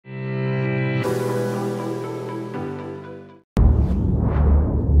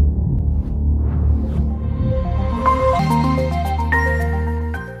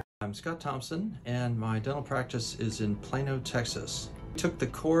I'm Scott Thompson, and my dental practice is in Plano, Texas. I took the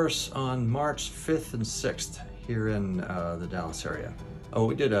course on March 5th and 6th here in the Dallas area.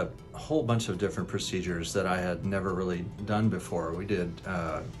 We did a whole bunch of different procedures that I had never really done before. We did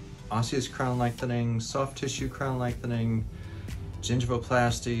osseous crown lengthening, soft tissue crown lengthening,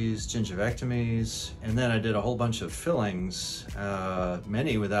 gingivoplasties, gingivectomies, and then I did a whole bunch of fillings,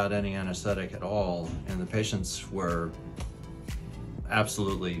 many without any anesthetic at all, and the patients were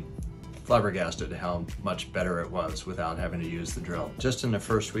absolutely flabbergasted how much better it was without having to use the drill. Just in the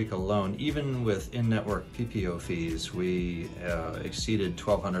first week alone, even with in-network PPO fees, we exceeded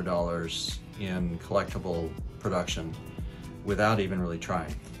 $1,200 in collectible production without even really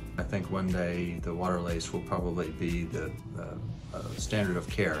trying. I think one day the Waterlase will probably be the standard of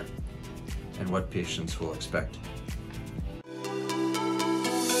care and what patients will expect.